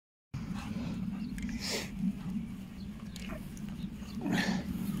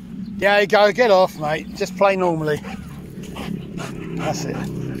Yeah, you go, get off, mate. Just play normally. That's it.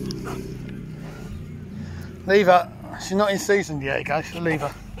 Leave her. She's not in season, Diego, so leave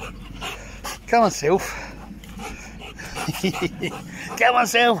her. Come on, Sylph. Come on,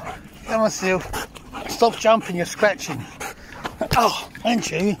 Sylph. Come on, Sylph. Stop jumping, you're scratching. Oh, ain't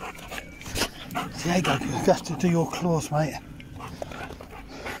you? Diego, you have to do your claws, mate.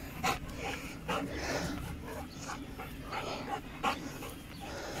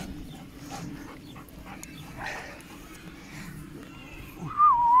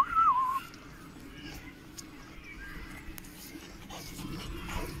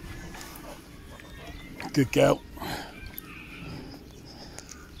 Good girl.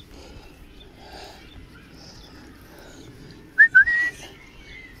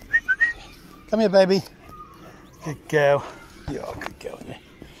 Come here, baby. Good girl. You're a good girl, aren't you?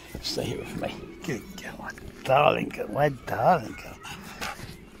 Stay here with me. Good girl, my darling girl, my darling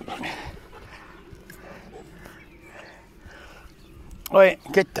girl. Wait,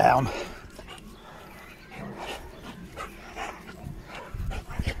 get down.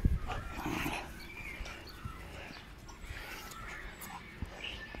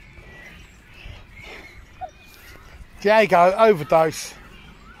 Diego, overdose.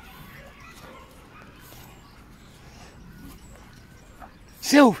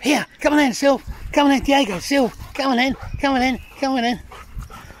 Sylph, here, come on in, Sylph. Come on in, Diego, Sylph. Come on in, come on in, come on in.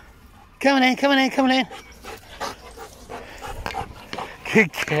 Come on in, come on in, come on in.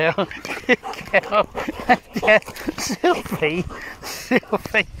 Good girl, good girl. Yeah, Sylphie,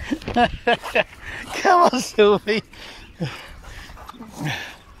 Sylphie. Come on, Sylphie.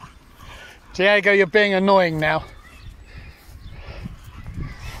 Diego, you're being annoying now.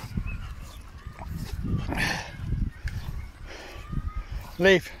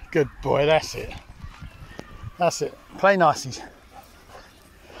 Leave. Good boy, that's it. That's it. Play nicely.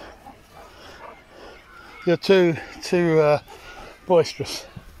 You're too boisterous.